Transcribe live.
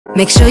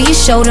Make sure you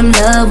show them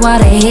love while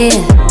they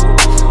here.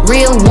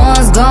 Real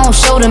ones gon'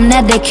 show them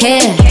that they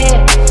care.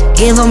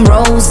 Give them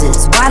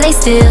roses while they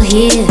still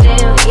here.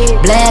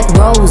 Black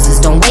roses,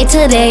 don't wait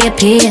till they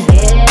appear.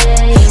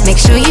 Make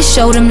sure you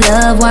show them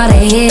love while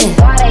they here.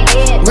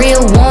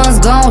 Real ones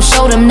gon'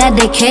 show them that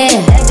they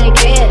care.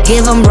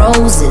 Give them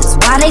roses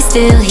while they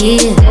still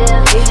here.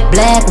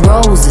 Black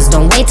roses,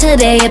 don't wait till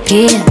they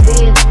appear.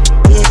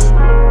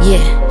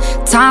 Yeah,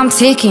 time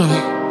ticking,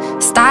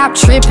 stop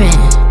tripping,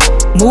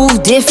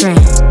 move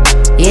different.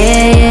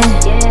 Yeah,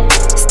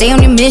 stay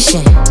on your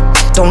mission,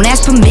 don't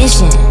ask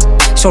permission.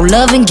 Show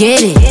love and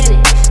get it.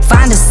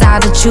 Find a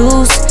side to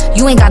choose.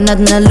 You ain't got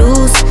nothing to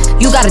lose.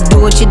 You gotta do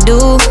what you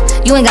do.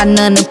 You ain't got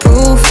nothing to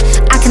prove.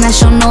 I cannot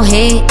show no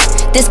hate.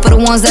 This for the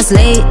ones that's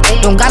late.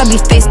 Don't gotta be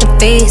face to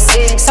face.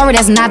 Sorry,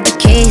 that's not the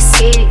case.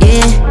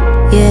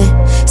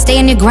 Yeah. Stay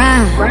in your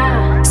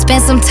grind.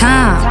 Spend some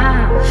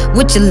time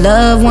with your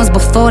loved ones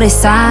before they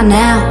sign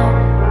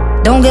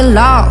out. Don't get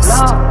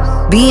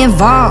lost. Be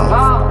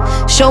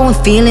involved. Showing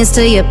feelings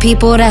to your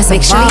people, that's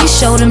make sure you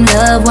show them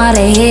love while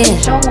they here.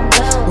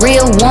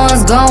 Real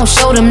ones gon'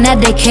 show them that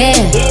they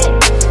care.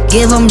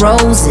 Give them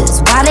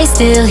roses while they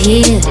still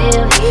here.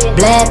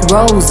 Black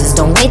roses,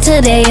 don't wait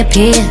till they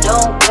appear.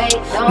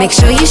 Make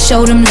sure you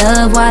show them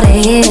love while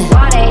they here.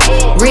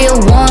 Real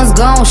ones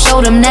gon'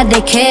 show them that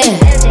they care.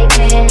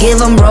 Give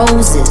them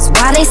roses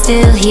while they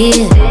still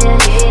here.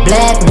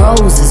 Black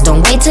roses,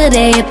 don't wait till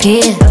they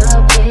appear.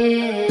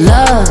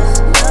 Love,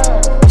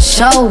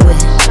 show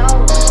it,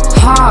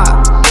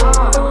 heart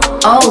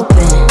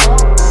open.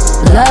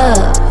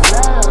 Love,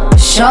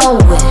 show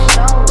it,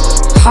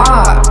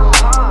 heart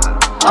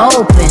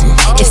open.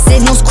 If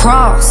signals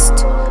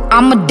crossed,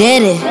 I'ma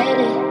dead it.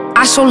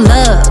 I show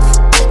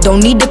love,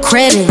 don't need the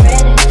credit.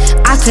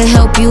 I could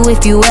help you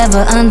if you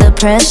ever under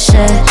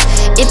pressure.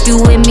 If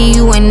you with me,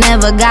 you ain't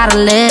never gotta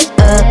let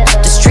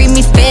up. Just treat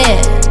me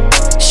fair,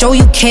 show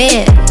you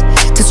care.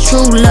 Cause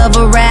true love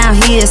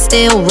around here is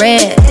still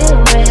rare.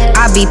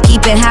 I be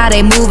peeping how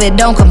they move it,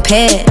 don't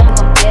compare.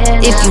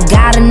 If you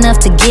got enough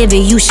to give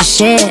it, you should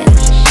share.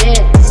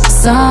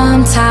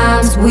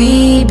 Sometimes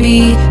we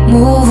be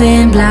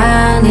moving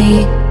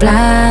blindly,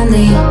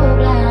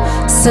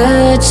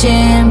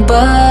 searching,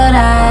 but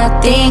I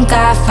think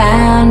I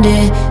found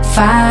it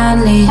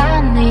finally.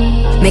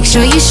 Make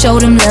sure you show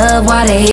them love while they